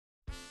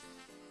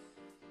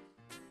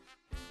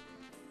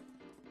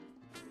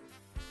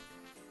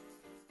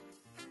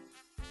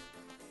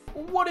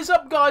What is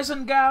up, guys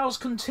and gals?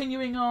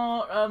 Continuing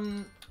our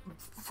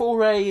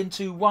foray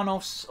into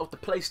one-offs of the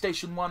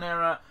PlayStation 1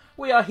 era.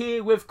 We are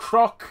here with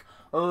Croc,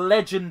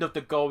 legend of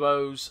the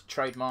Gobbos,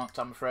 trademarked,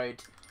 I'm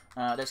afraid.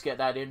 Let's get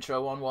that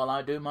intro on while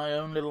I do my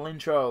own little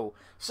intro.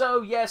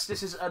 So, yes,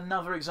 this is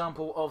another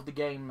example of the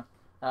game,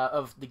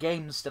 of the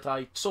games that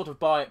I sort of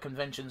buy at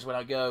conventions when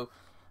I go.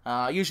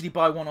 I usually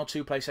buy 1 or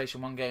 2 PlayStation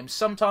 1 games.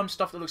 Sometimes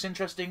stuff that looks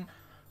interesting,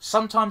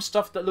 sometimes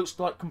stuff that looks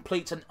like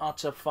complete and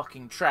utter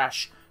fucking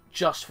trash,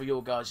 just for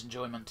your guys'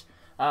 enjoyment.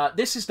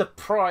 This is the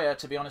prior,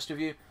 to be honest with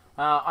you.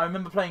 I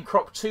remember playing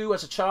Croc 2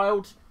 as a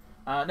child.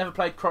 Never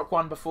played Croc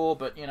 1 before,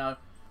 but, you know,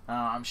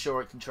 I'm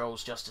sure it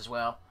controls just as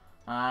well.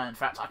 In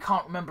fact, I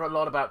can't remember a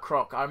lot about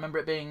Croc. I remember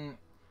it being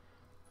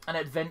an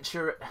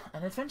adventure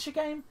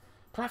game?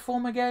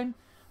 Platformer game?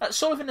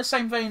 Sort of in the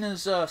same vein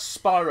as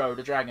Spyro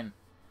the Dragon.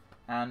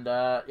 And,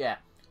 yeah.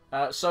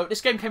 So,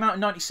 this game came out in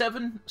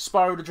 97.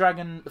 Spyro the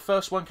Dragon, the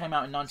first one, came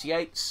out in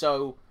 98,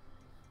 so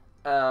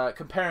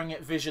comparing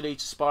it visually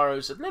to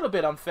Spyro's a little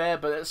bit unfair,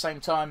 but at the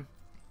same time,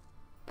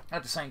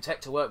 had the same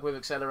tech to work with,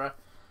 etc.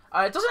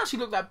 It doesn't actually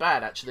look that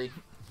bad, actually.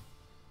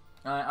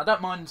 I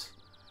don't mind.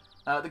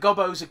 The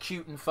Gobbos are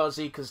cute and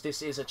fuzzy because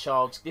this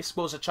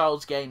was a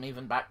child's game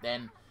even back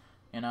then.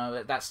 You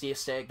know, that's the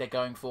aesthetic they're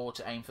going for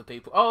to aim for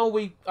people. Oh,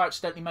 we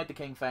accidentally made the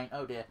king faint.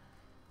 Oh dear.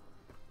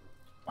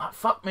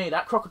 Fuck me,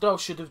 that crocodile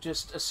should have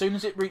just, as soon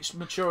as it reached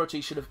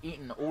maturity, should have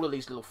eaten all of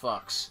these little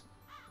fucks.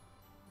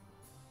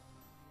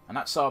 And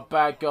that's our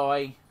bad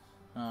guy,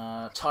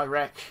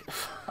 TheRev.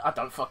 I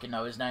don't fucking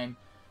know his name.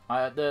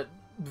 The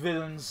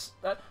villains...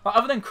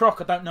 other than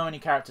Croc, I don't know any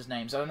characters'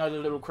 names. I know the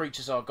little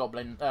creatures are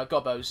Gobbos,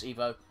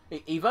 Evo.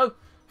 Evo?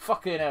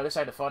 Fucking hell, this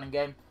ain't a fighting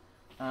game.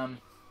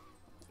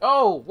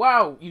 Oh,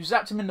 wow, you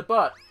zapped him in the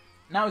butt.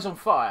 Now he's on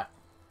fire.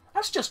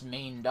 That's just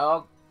mean,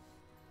 dog.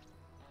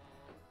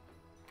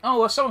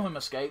 Oh, well, some of them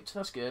escaped.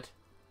 That's good.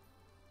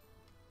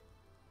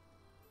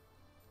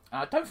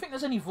 I don't think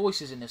there's any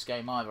voices in this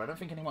game either. I don't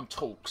think anyone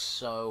talks,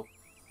 so...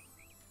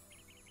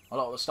 a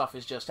lot of the stuff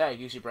is just, hey,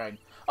 use your brain.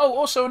 Oh,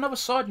 also, another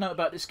side note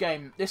about this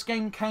game. This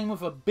game came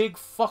with a big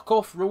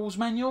fuck-off rules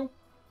manual.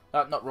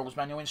 Not rules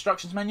manual,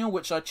 instructions manual,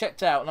 which I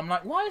checked out, and I'm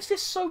like, why is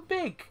this so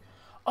big?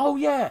 Oh,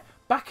 yeah,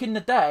 back in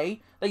the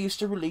day, they used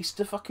to release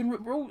the fucking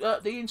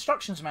the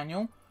instructions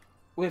manual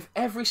with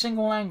every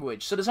single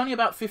language. So there's only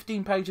about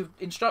 15 pages of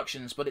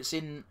instructions, but it's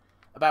in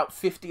about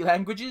 50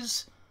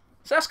 languages.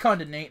 So that's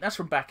kind of neat. That's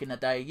from back in the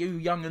day. You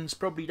young'uns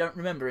probably don't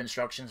remember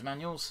instructions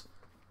manuals.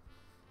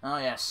 Oh,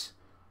 yes.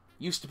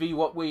 Used to be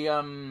what we,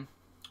 when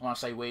I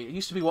say we, it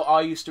used to be what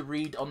I used to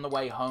read on the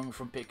way home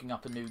from picking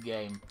up a new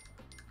game.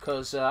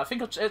 Because I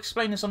think I've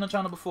explained this on the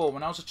channel before.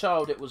 When I was a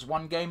child, it was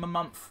 1 game a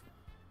month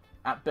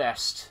at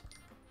best.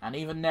 And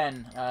even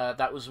then,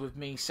 that was with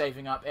me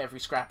saving up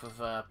every scrap of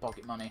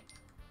pocket money.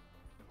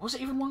 Was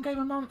it even 1 game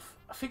a month?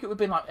 I think it would have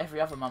been like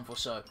every other month or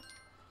so.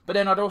 But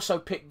then I'd also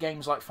pick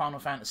games like Final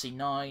Fantasy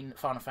IX,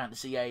 Final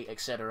Fantasy VIII,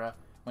 etc.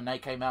 when they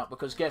came out.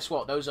 Because guess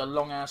what? Those are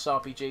long-ass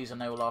RPGs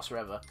and they will last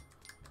forever.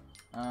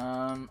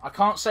 I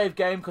can't save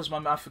game because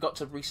I forgot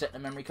to reset the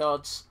memory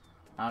cards.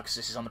 Because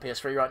this is on the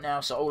PS3 right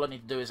now. So all I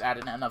need to do is add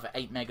in another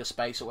 8 mega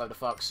space or whatever the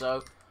fuck.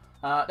 So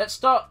let's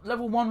start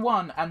level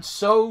 1-1. And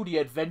so the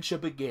adventure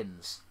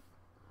begins.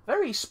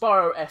 Very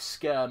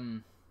Spyro-esque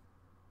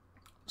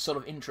sort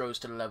of intros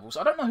to the levels.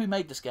 I don't know who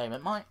made this game.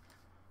 It might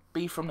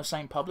be from the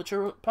same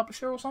publisher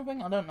or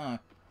something? I don't know.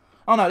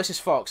 Oh no, this is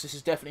Fox. This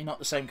is definitely not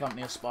the same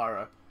company as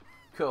Spyro.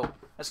 Cool.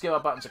 Let's give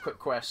our buttons a quick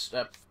quest.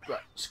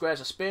 Right.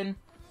 Square's a spin.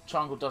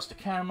 Triangle does the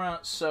camera.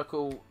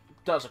 Circle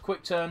does a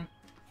quick turn.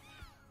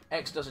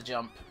 X does a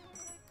jump.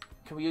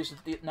 Can we use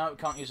the... no, we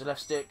can't use the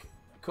left stick.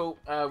 Cool.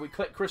 We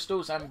click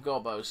crystals and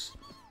Gobbos.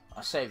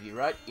 I save you,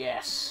 right?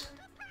 Yes.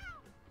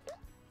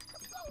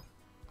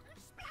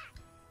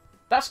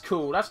 That's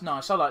cool. That's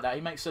nice. I like that.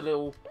 He makes a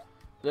little...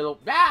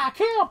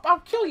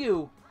 I'll kill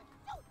you!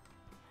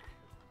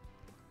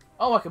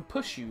 Oh, I can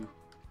push you.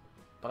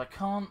 But I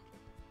can't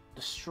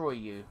destroy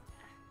you.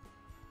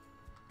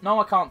 No,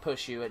 I can't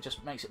push you. It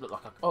just makes it look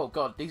like a... oh,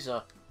 God. These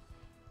are...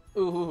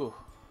 ooh.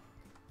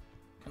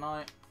 Can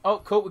I... oh,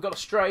 cool. We got a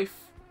strafe.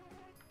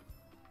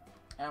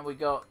 And we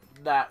got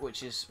that,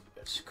 which is...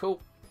 it's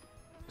cool.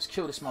 Let's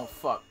kill this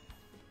motherfucker.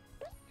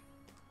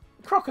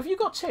 Croc, have you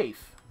got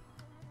teeth?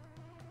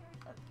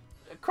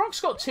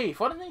 Croc's got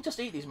teeth. Why don't he just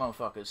eat these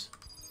motherfuckers?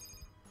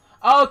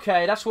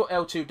 Okay, that's what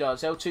L2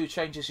 does. L2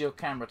 changes your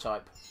camera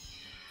type.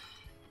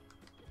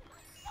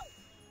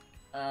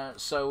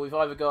 So we've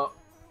either got...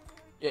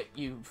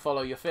 you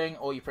follow your thing,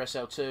 or you press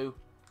L2,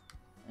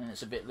 and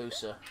it's a bit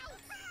looser.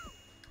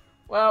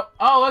 Well,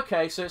 oh,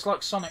 okay, so it's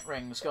like Sonic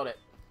Rings. Got it.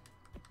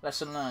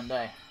 Lesson learned,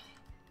 eh?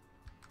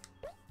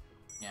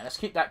 Yeah, let's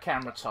keep that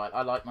camera tight.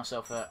 I like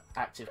myself a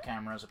active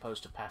camera as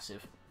opposed to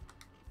passive.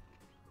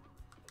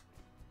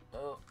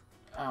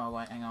 Oh,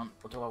 wait, hang on.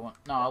 What do I want?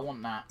 No, I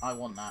want that. I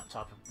want that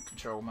type of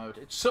control mode.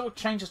 It sort of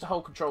changes the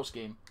whole control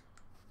scheme.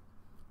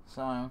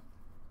 So,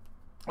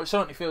 it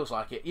certainly feels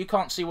like it. You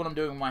can't see what I'm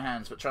doing with my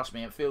hands, but trust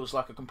me, it feels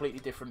like a completely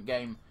different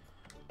game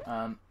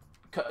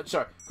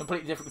Sorry,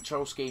 completely different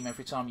control scheme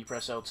every time you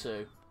press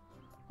L2.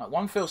 Like,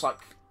 one feels like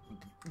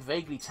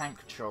vaguely tank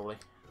controlly.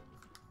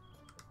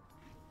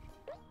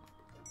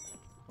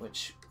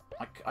 Which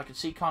I could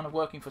see kind of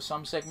working for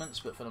some segments,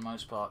 but for the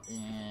most part,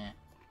 yeah.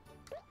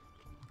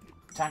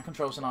 Tank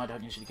controls and I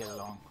don't usually get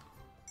along.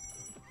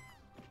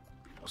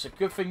 It's a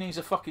good thing these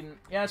are fucking...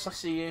 Yes, I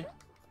see you.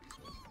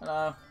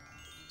 Hello.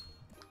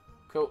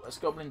 Cool, that's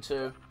Goblin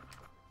 2.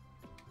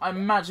 I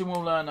imagine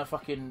we'll learn a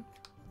fucking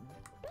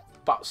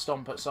butt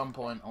stomp at some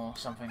point, or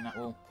something that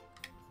will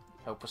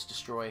help us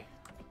destroy.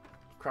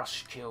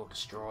 Crush, kill,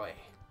 destroy.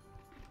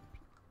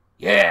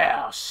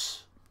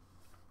 Yes!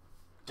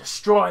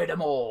 Destroy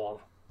them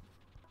all!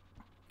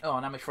 Oh,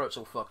 now my throat's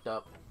all fucked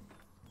up.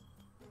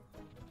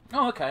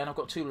 Oh, okay, and I've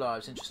got 2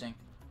 lives. Interesting.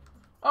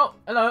 Oh,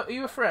 hello. Are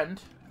you a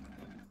friend?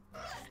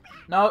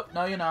 No,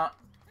 no, you're not.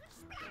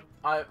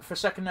 For a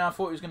second now, I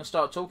thought he was going to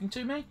start talking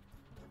to me.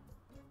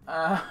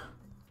 That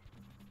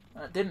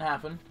didn't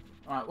happen.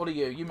 Alright, what are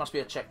you? You must be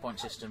a checkpoint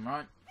system,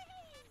 right?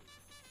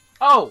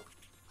 Oh!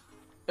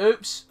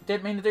 Oops,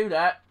 didn't mean to do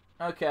that.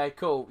 Okay,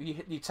 cool.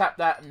 You tap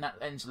that and that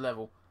ends the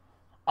level.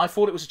 I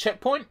thought it was a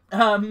checkpoint.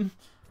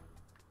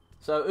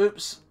 So,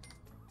 oops.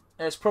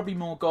 There's probably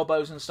more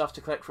Gobbos and stuff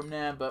to collect from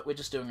there, but we're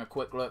just doing a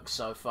quick look,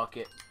 so fuck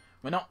it.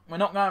 We're not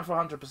going for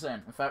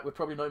 100%. In fact, we're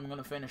probably not even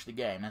going to finish the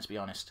game, let's be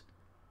honest.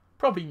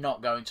 Probably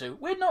not going to.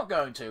 We're not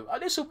going to.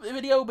 This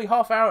video will be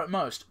half hour at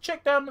most.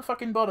 Check down the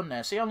fucking bottom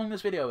there. See how long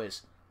this video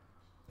is.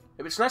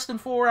 If it's less than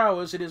 4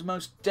 hours, it is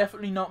most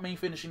definitely not me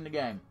finishing the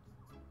game.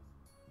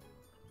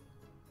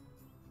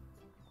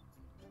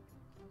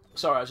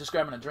 Sorry, I was just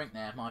grabbing a drink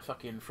there. My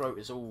fucking throat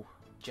is all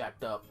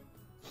jacked up.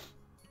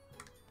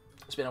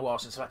 It's been a while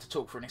since I've had to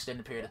talk for an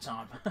extended period of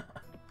time.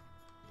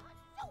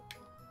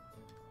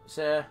 Is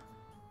there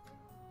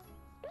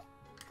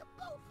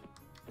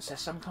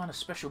some kind of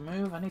special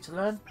move I need to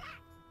learn?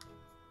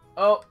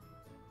 Oh!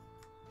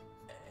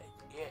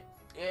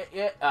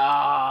 Yeah.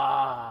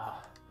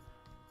 Ah!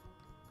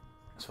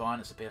 It's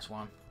fine, it's a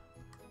PS1.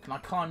 Can I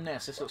climb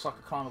this? This looks like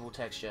a climbable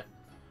texture.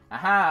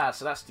 Aha!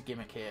 So that's the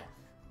gimmick here.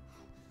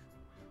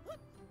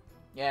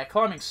 Yeah,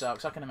 climbing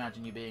sucks. I can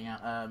imagine you being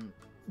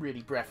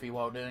really breathy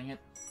while doing it.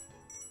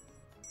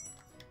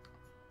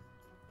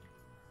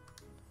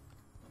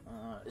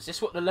 Is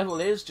this what the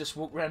level is? Just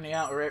walk around the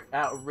outer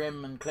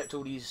rim and collect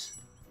all these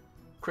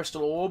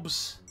crystal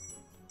orbs?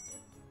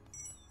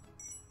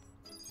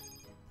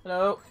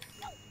 Hello?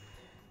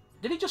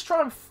 Did he just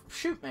try and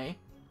shoot me?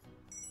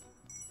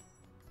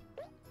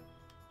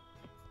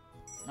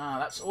 Nah,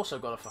 that's also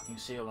got a fucking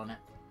seal on it.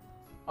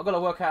 I've got to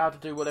work out how to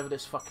do whatever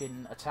this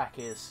fucking attack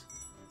is.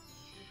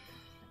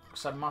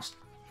 Because I must...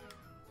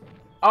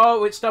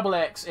 Oh, it's double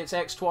X. It's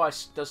X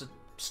twice. Does a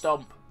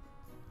stomp.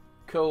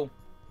 Cool.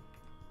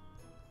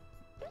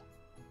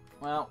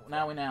 Well,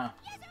 now we know.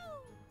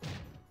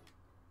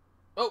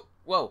 Oh,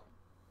 whoa.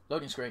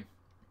 Loading screen.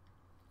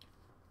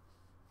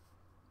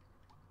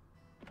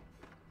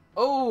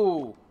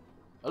 Oh!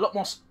 A lot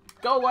more...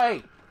 Go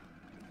away!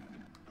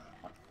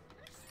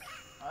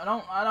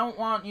 I don't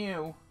want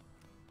you.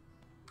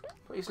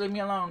 Please leave me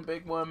alone,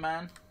 big worm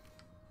man.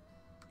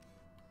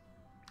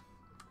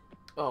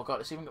 Oh god,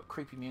 it's even got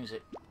creepy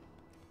music.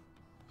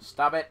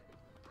 Stop it.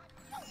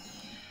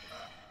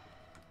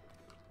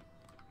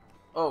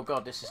 Oh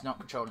god, this is not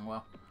controlling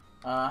well.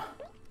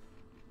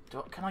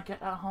 Can I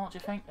get that heart, do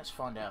you think? Let's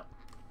find out.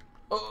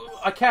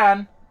 Oh, I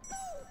can!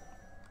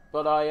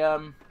 But I,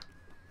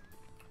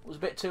 was a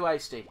bit too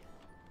hasty.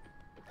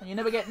 And you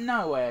never get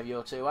nowhere if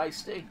you're too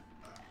hasty.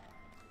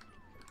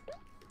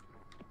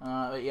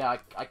 But yeah,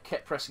 I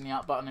kept pressing the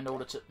up button in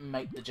order to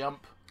make the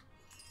jump.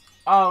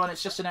 Oh, and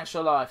it's just an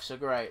extra life, so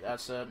great.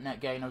 That's a net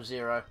gain of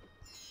 0.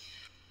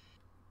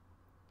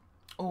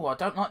 Oh, I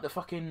don't like the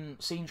fucking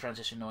scene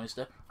transition noise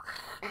there.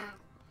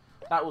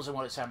 That wasn't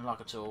what it sounded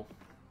like at all.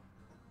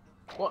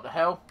 What the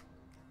hell?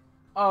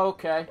 Oh,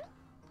 okay.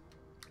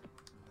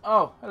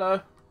 Oh,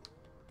 hello.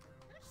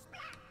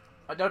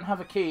 I don't have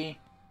a key,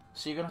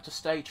 so you're going to have to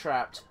stay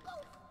trapped.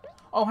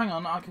 Oh, hang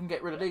on, I can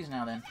get rid of these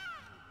now then.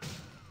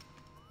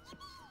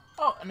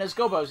 Oh, and there's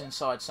Gobbos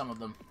inside some of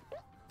them.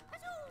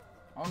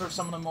 I wonder if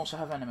some of them also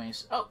have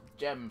enemies. Oh,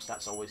 gems.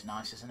 That's always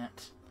nice, isn't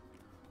it?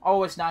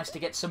 Always nice to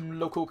get some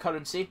local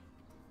currency.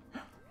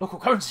 Local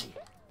currency!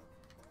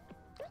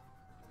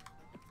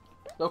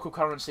 Local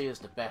currency is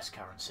the best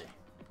currency.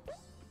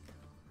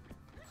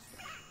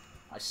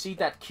 I see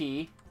that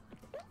key.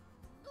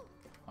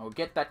 I will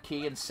get that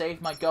key and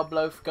save my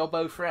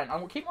Gobbo friend. I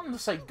will keep wanting to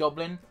say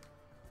goblin.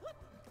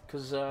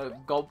 Because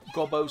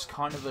Gobbo's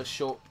kind of a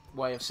short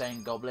way of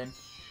saying goblin.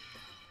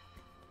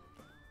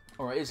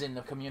 Or it is in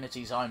the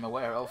communities I'm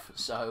aware of,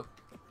 so...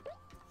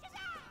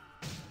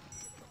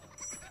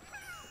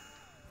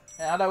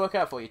 Yeah, how'd that work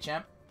out for you,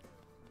 champ?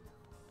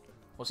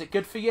 Was it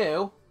good for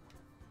you?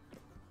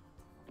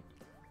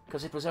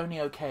 Because it was only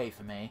okay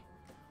for me.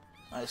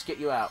 Right, let's get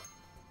you out.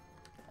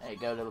 There you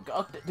go, little...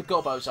 Oh, the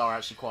Gobbos are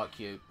actually quite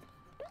cute.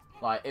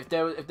 Like, if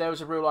there was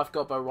a real-life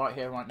Gobbo right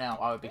here, right now,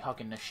 I would be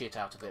hugging the shit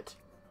out of it.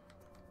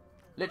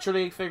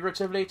 Literally,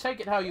 figuratively, take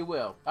it how you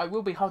will. I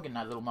will be hugging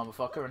that little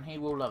motherfucker, and he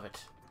will love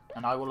it.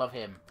 And I will love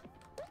him.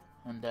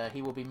 And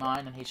he will be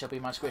mine, and he shall be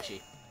my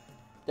squishy.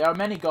 There are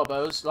many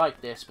Gobbos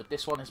like this, but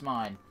this one is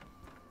mine.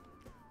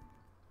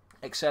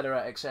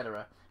 Etc,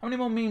 etc. How many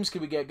more memes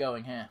can we get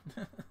going here?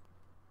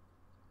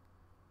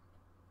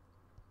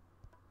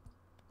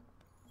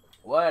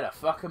 Where the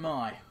fuck am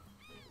I?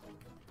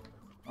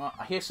 Oh,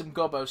 I hear some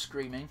Gobbos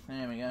screaming.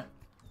 There we go.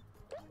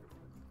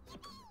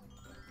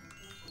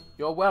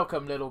 You're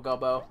welcome, little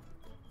Gobbo.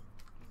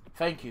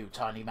 Thank you,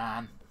 tiny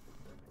man.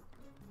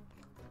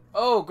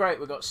 Oh, great,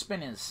 we've got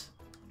spinners.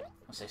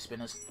 I say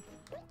spinners.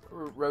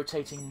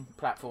 Rotating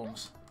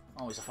platforms.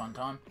 Always a fun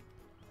time.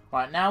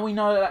 Right, now we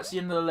know that that's the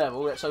end of the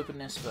level. Let's open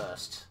this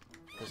first.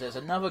 Because there's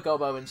another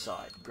Gobbo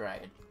inside.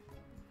 Great.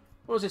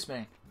 What does this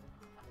mean?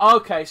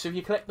 Okay, so if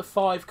you collect the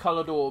 5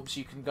 coloured orbs,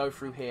 you can go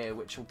through here,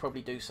 which will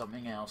probably do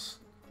something else.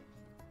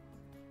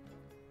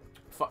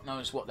 Fuck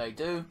knows what they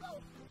do.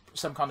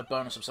 Some kind of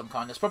bonus of some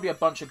kind. There's probably a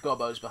bunch of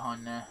Gobbos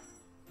behind there.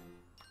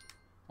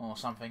 Or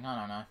something, I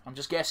don't know. I'm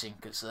just guessing,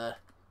 because,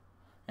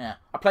 yeah.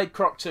 I played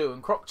Croc 2,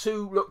 and Croc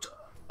 2 looked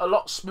a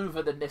lot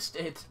smoother than this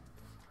did.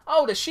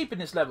 Oh, there's sheep in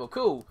this level,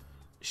 cool.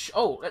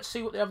 Oh, let's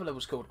see what the other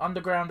level's called.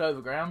 Underground,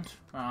 Overground.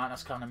 Alright,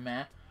 that's kind of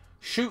meh.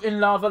 Shooting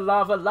lava,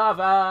 lava,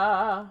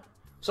 lava.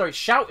 Sorry,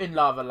 shouting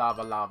lava,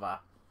 lava,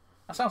 lava.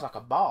 That sounds like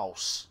a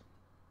boss.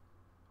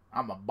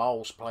 I'm a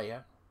boss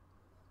player.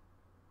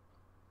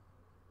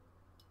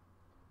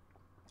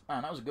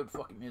 Man, that was a good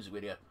fucking music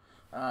video.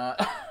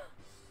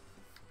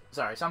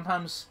 Sorry,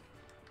 sometimes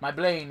my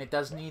brain, it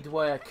does need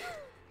work.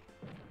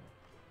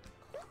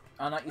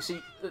 And you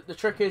see, the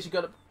trick is you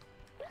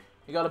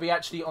gotta be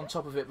actually on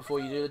top of it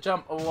before you do the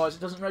jump, otherwise it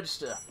doesn't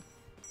register.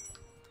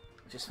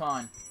 Which is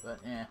fine, but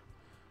yeah.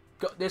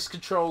 This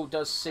control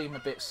does seem a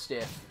bit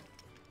stiff.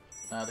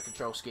 The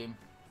control scheme.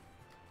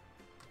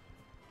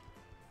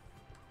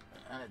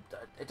 And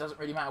it doesn't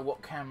really matter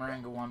what camera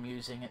angle I'm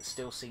using, it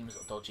still seems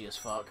dodgy as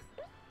fuck.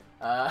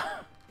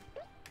 Oh,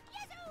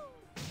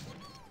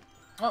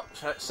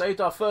 saved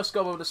our first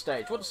Gobbo of the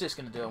stage. What's this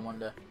going to do, I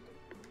wonder?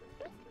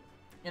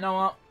 You know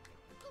what?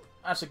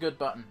 That's a good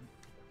button.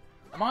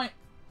 Am I?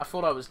 I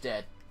thought I was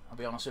dead, I'll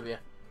be honest with you.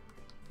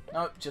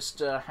 No, just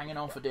hanging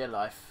on for dear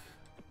life.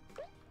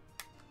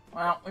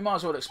 Well, we might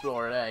as well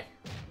explore it, eh?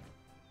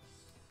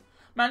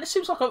 Man, this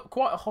seems like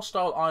quite a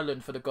hostile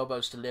island for the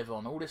Gobbos to live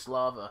on. All this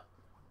lava.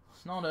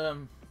 It's not,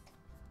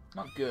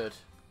 not good.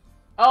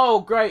 Oh,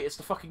 great, it's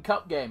the fucking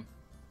cup game.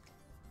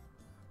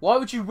 Why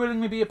would you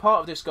willingly be a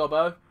part of this,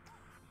 Gobbo?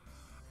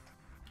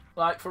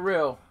 Like, for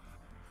real.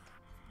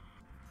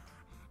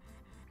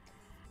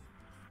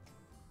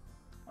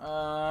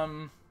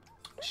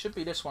 It should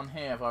be this one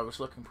here if I was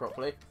looking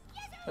properly.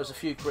 There's a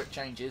few quick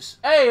changes.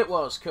 Hey, it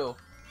was! Cool.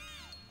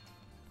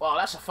 Wow,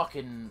 that's a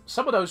fucking...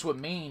 Some of those were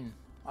mean.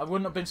 I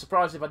wouldn't have been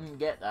surprised if I didn't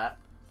get that.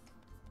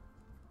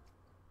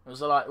 It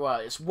was like, well,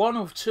 it's one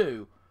of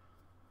 2.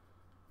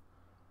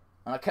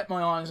 And I kept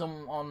my eyes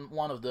on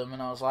one of them,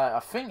 and I was like, I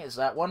think it's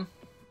that one.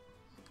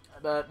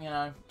 But, you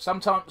know,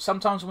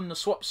 sometimes when the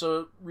swaps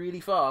are really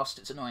fast,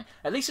 it's annoying.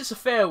 At least it's a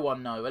fair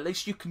one, though. At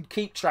least you can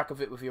keep track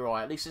of it with your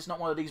eye. At least it's not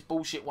one of these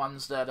bullshit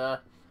ones that,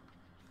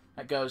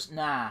 that goes,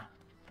 nah.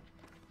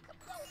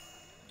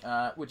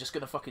 We're just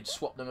going to fucking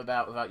swap them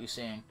about without you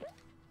seeing.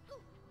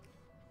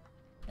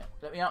 Yeah,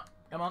 let me up.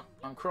 Come on,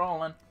 I'm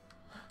crawling.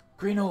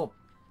 Green orb.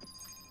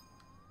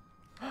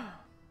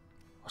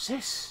 What's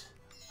this?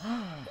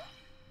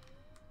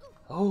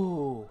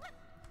 Oh.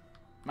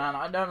 Man,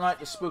 I don't like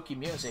the spooky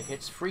music.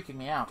 It's freaking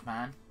me out,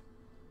 man.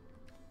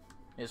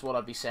 Is what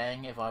I'd be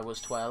saying if I was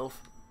 12.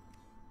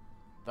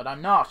 But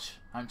I'm not.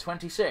 I'm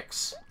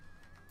 26.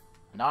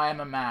 And I am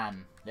a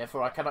man.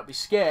 Therefore, I cannot be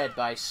scared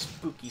by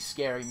spooky,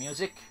 scary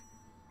music.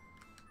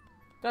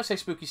 Did I say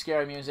spooky,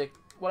 scary music?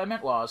 What I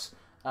meant was...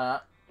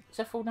 is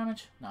there full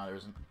damage? No, there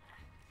isn't.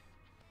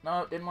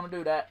 No, didn't want to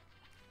do that.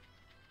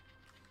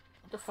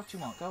 What the fuck do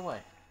you want? Go away.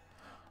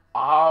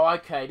 Oh,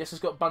 okay. This has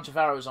got a bunch of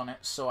arrows on it,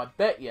 so I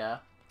bet you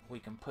we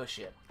can push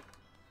it.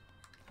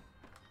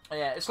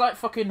 Yeah, it's like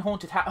fucking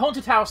haunted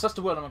house. That's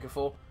the word I'm looking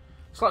for.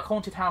 It's like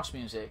haunted house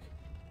music.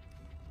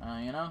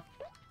 You know?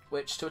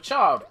 Which, to a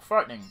child,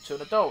 frightening. To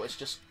an adult, it's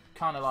just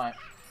kind of like,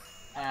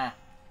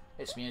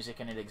 it's music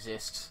and it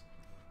exists.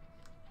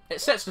 It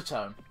sets the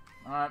tone.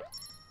 Alright?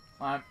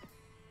 Alright.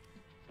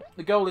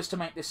 The goal is to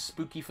make this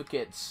spooky for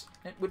kids.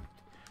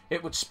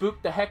 It would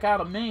spook the heck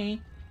out of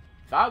me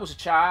if I was a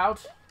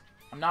child.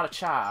 I'm not a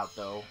child,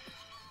 though.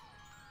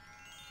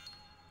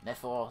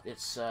 Therefore,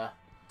 its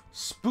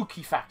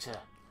spooky factor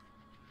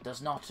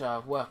does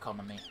not work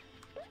on me.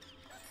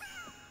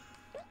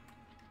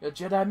 Your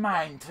Jedi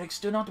mind tricks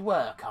do not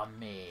work on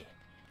me.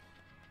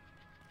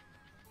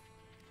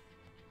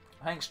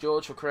 Thanks,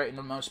 George, for creating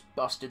the most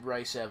busted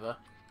race ever.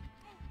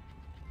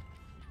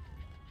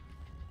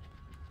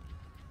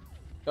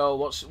 Oh,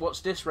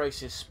 what's this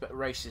race's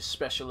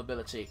special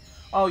ability?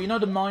 Oh, you know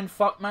the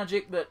mindfuck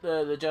magic that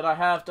the Jedi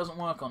have doesn't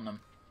work on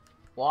them.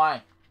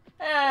 Why?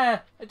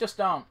 It just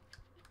don't.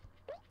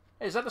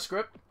 Hey, is that the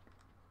script?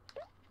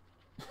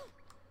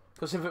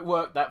 Because if it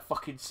worked, that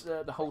fucking...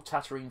 the whole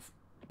Tatooine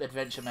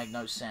adventure made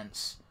no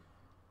sense.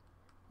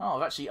 Oh,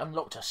 I've actually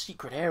unlocked a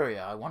secret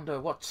area. I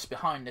wonder what's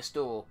behind this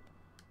door.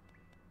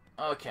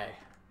 Okay.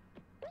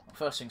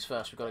 First things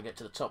first, we've got to get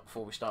to the top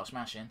before we start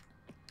smashing.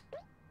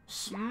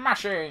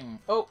 Smashing!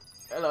 Oh,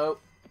 hello.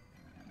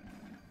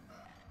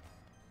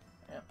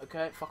 Yeah,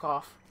 okay, fuck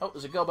off. Oh,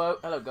 there's a Gobbo.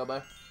 Hello,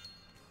 Gobbo.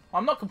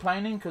 I'm not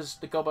complaining, because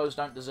the Gobbos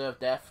don't deserve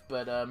death,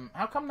 but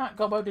how come that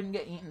Gobbo didn't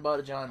get eaten by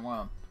the giant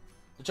worm?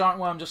 The giant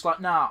worm just like,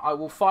 nah, I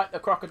will fight the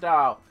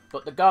crocodile,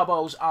 but the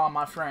Gobbos are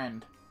my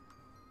friend.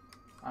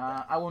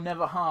 I will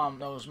never harm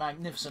those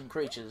magnificent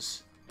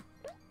creatures.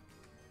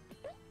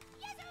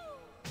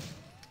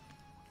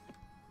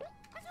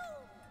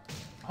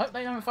 I hope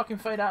they don't fucking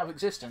fade out of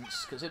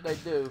existence, because if they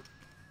do,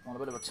 I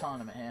want a bit of a time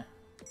limit here.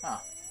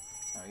 Ah,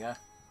 there we go.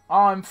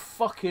 I'm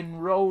fucking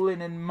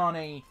rolling in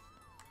money.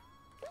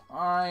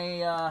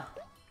 I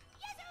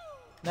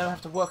never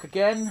have to work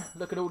again.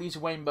 Look at all these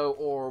rainbow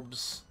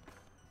orbs.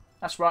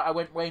 That's right, I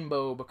went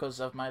rainbow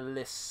because of my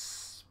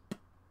lisp,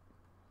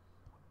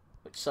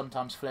 which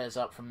sometimes flares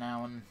up from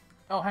now and...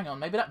 Oh, hang on,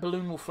 maybe that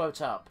balloon will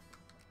float up.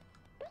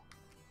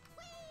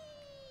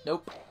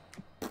 Nope.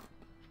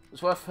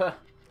 It's worth a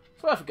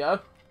go.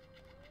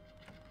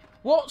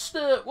 What's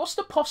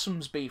the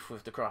possum's beef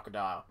with the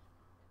crocodile?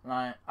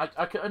 Right,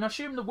 I can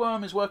assume the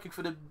worm is working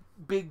for the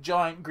big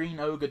giant green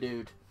ogre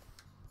dude.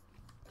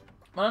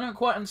 But I don't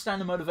quite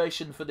understand the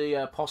motivation for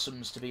the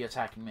possums to be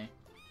attacking me.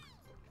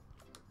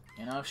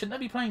 You know, shouldn't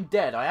they be playing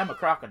dead? I am a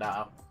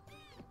crocodile.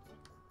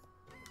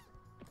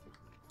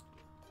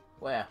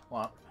 Where?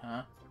 What?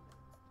 Huh?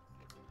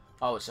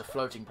 Oh, it's a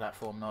floating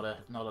platform, not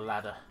a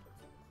ladder.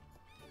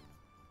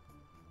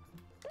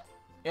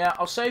 Yeah,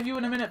 I'll save you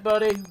in a minute,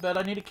 buddy, but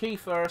I need a key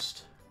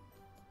first.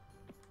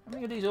 How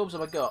many of these orbs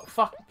have I got?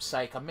 Fuck's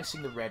sake, I'm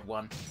missing the red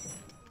one.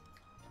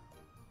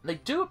 They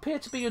do appear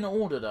to be in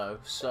order, though,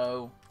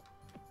 so...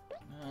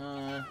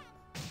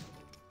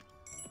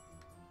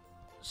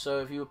 So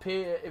if you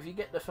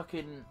get the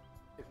fucking...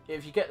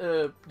 If you get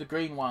the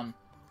green one,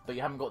 but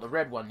you haven't got the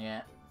red one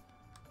yet,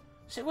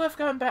 is it worth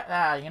going back?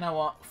 Ah, you know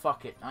what?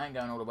 Fuck it. I ain't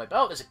going all the way.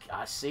 Oh, there's a...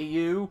 I see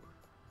you.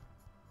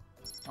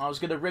 I was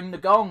going to ring the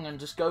gong and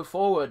just go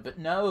forward, but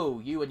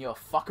no. You and your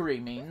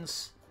fuckery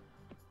means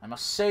I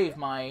must save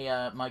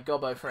my my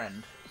Gobbo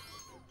friend.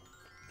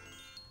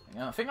 You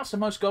know, I think that's the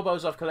most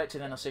Gobbos I've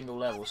collected in a single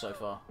level so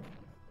far.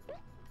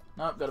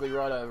 Nope, got to be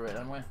right over it,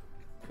 haven't we?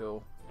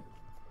 Cool.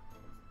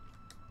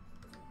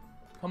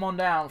 Come on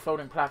down,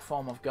 floating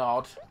platform of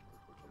God.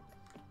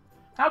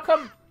 How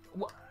come...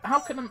 How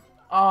can...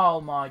 Oh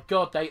my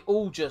god, they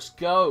all just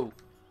go.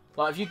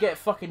 Like, if you get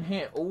fucking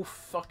hit, all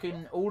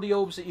the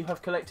orbs that you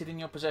have collected in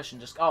your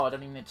possession just... Oh, I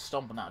don't even need to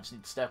stomp on that, I just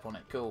need to step on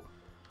it. Cool.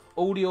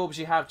 All the orbs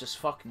you have just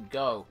fucking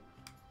go.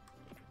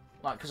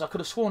 Like, because I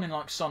could have sworn in,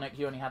 like, Sonic,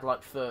 you only had,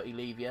 like, 30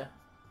 leave you.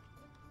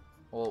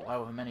 Or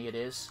however many it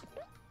is.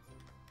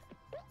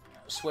 I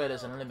swear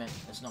there's a limit.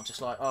 It's not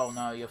just like, oh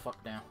no, you're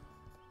fucked now.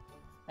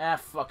 Ah,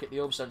 fuck it, the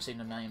orbs don't seem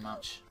to mean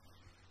much.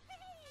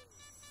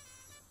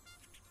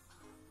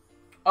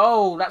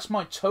 Oh, that's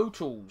my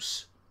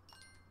totals.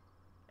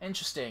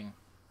 Interesting.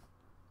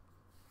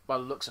 By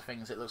the looks of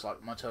things, it looks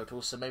like my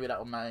totals, so maybe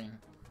that'll mean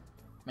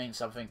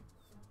something.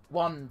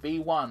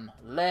 1v1,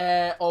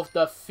 Lair of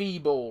the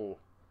Feeble.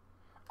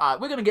 Alright,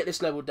 we're going to get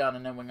this level done,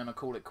 and then we're going to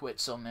call it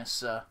quits on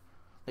this,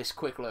 this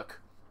quick look.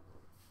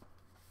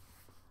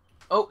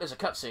 Oh, there's a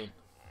cutscene.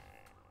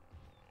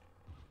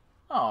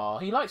 Oh,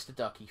 he likes the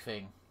ducky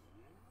thing.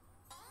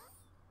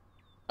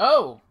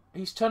 Oh,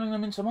 he's turning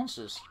them into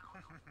monsters.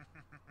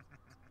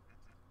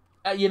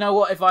 You know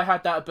what? If I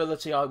had that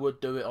ability, I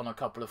would do it on a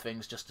couple of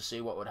things just to see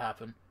what would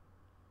happen.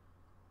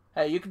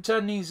 Hey, you can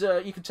turn these.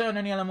 You can turn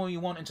any animal you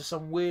want into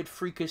some weird,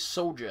 freakish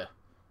soldier.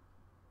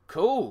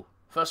 Cool.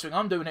 First thing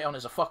I'm doing it on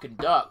is a fucking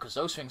duck, because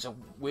those things are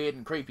weird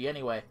and creepy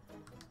anyway.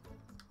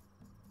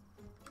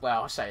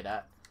 Well, I say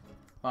that.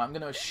 Well, I'm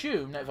going to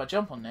assume that if I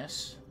jump on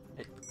this,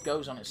 it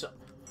goes on its own.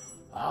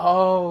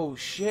 Oh,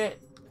 shit.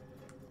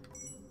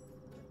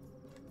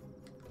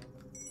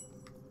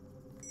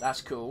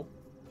 That's cool.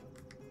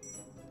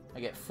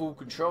 I get full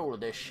control of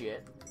this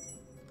shit.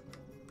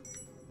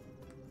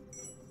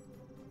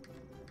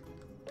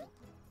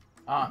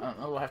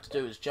 All I have to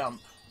do is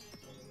jump.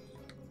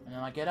 And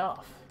then I get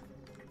off.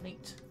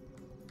 Neat.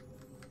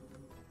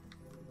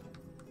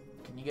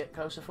 Can you get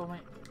closer for me?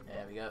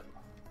 There we go.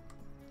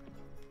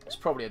 There's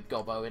probably a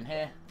Gobbo in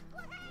here.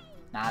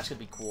 Nah, it's going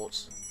to be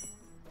quartz.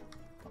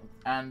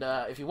 And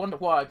if you wonder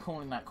why I'm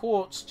calling that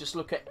quartz, just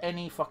look at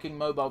any fucking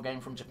mobile game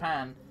from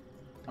Japan,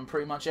 and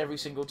pretty much every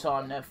single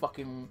time their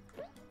fucking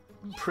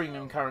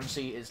premium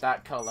currency is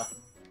that colour.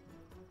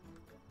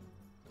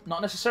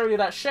 Not necessarily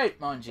that shape,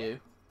 mind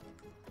you,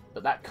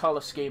 but that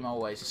colour scheme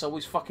always. It's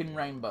always fucking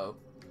rainbow.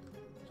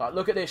 So, like,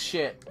 look at this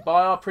shit.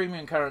 Buy our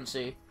premium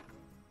currency.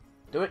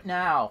 Do it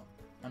now.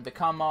 And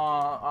become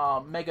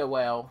our Mega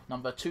Whale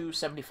number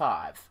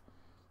 275.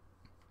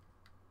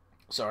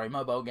 Sorry,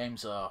 mobile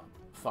games are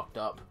fucked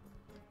up.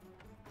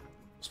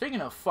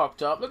 Speaking of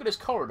fucked up, look at this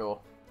corridor.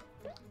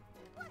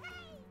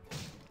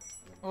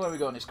 What have we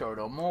got in this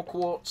corridor? More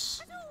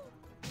quartz,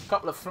 a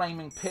couple of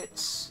flaming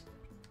pits,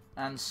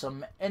 and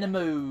some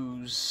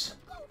enemies.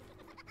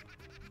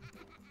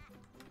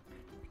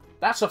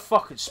 That's a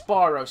fucking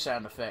Spyro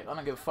sound effect. I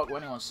don't give a fuck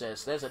what anyone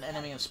says. There's an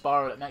enemy in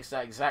Spyro that makes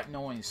that exact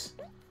noise.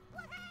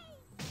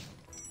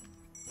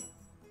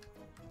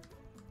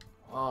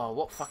 Oh,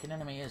 what fucking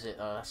enemy is it?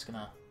 Oh, that's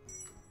gonna...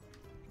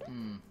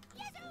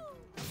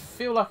 I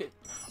feel like it...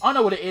 I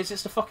know what it is.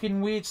 It's the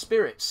fucking weird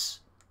spirits.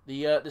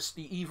 The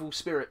evil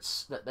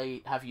spirits that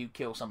they have you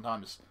kill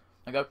sometimes.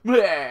 They go,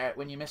 bleh,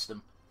 when you miss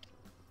them.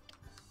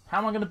 How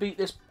am I going to beat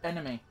this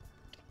enemy?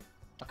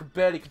 I can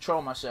barely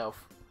control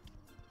myself.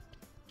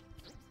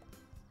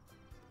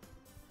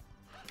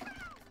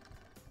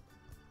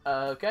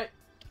 Okay.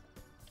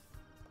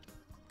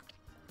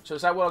 So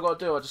is that what I got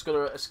to do? I just got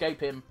to escape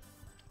him.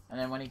 And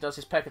then when he does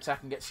his peck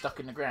attack and gets stuck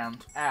in the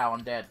ground. Ow,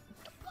 I'm dead.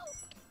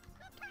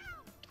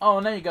 Oh,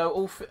 and there you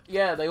go.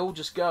 Yeah, they all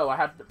just go. I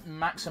had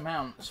max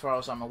amount as far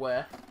as I'm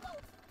aware.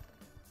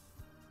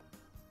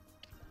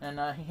 And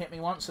he hit me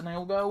once and they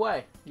all go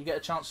away. You get a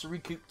chance to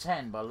recoup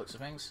 10 by the looks of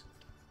things.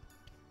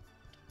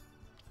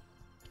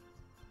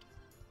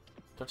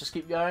 Do I just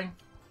keep going?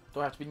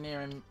 Do I have to be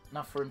near him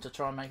enough for him to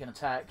try and make an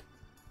attack?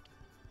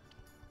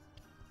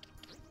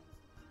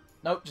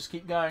 Nope, just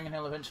keep going and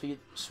he'll eventually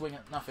swing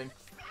at nothing.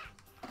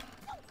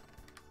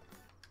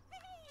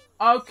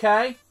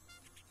 Okay.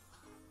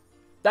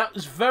 That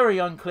was very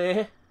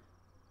unclear.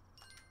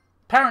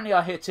 Apparently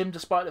I hit him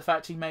despite the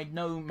fact he made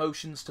no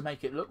motions to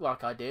make it look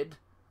like I did.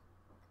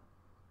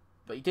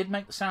 But he did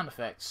make the sound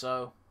effect,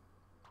 so...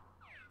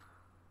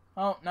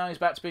 Oh, now he's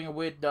back to being a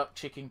weird duck,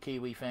 chicken,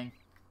 kiwi thing.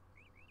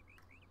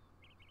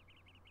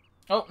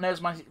 Oh, there's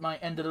my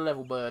end of the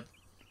level bird.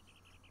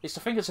 I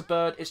think it's a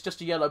bird, it's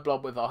just a yellow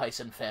blob with eyes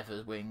and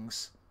feather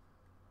wings.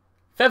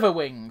 Feather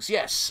wings,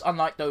 yes,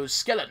 unlike those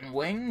skeleton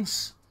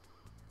wings.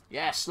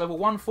 Yes, level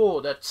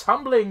 1-4, the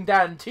Tumbling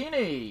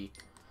Dantini.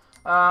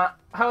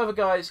 However,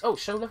 guys... Oh,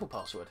 show level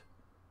password.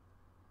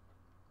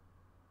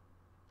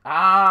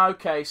 Ah,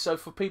 okay, so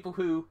for people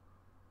who...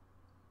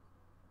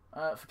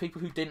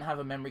 didn't have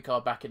a memory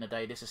card back in the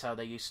day, this is how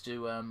they used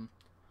to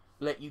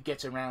let you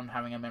get around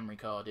having a memory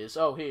card.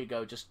 Oh, here you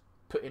go, just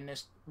put in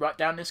this, write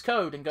down this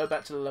code and go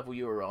back to the level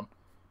you were on.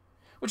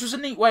 Which was a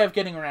neat way of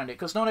getting around it,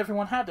 because not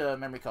everyone had a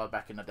memory card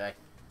back in the day.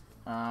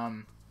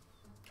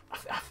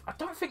 I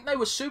don't think they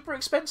were super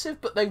expensive,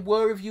 but they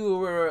were if you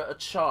were a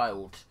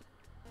child.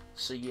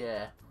 So,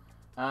 yeah.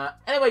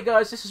 Anyway,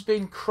 guys, this has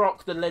been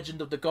Croc, the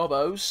Legend of the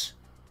Gobbos.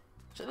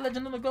 Is it the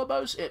Legend of the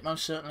Gobbos? It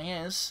most certainly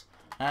is.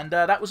 And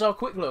that was our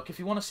quick look. If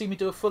you want to see me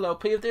do a full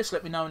LP of this,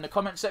 let me know in the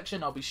comment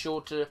section. I'll be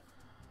sure to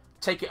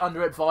take it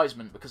under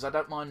advisement, because I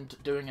don't mind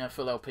doing a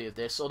full LP of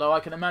this. Although I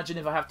can imagine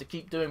if I have to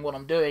keep doing what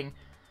I'm doing,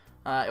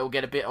 it'll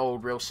get a bit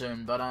old real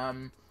soon. But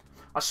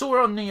I saw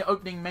it on the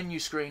opening menu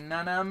screen,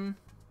 and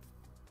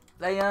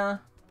they had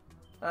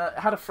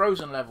a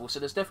frozen level, so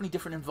there's definitely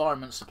different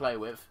environments to play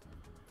with.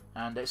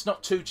 And it's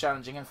not too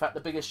challenging. In fact, the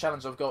biggest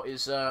challenge I've got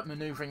is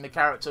manoeuvring the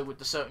character with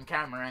the certain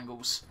camera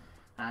angles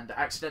and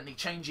accidentally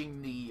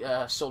changing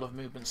the sort of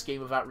movement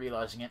scheme without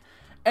realising it.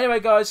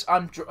 Anyway, guys,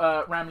 I'm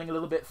rambling a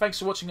little bit. Thanks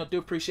for watching. I do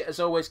appreciate it as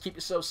always. Keep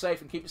yourselves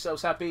safe and keep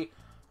yourselves happy.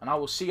 And I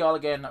will see y'all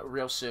again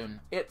real soon.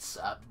 It's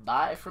a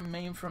bye from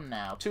me from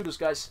now. Toodles,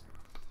 guys.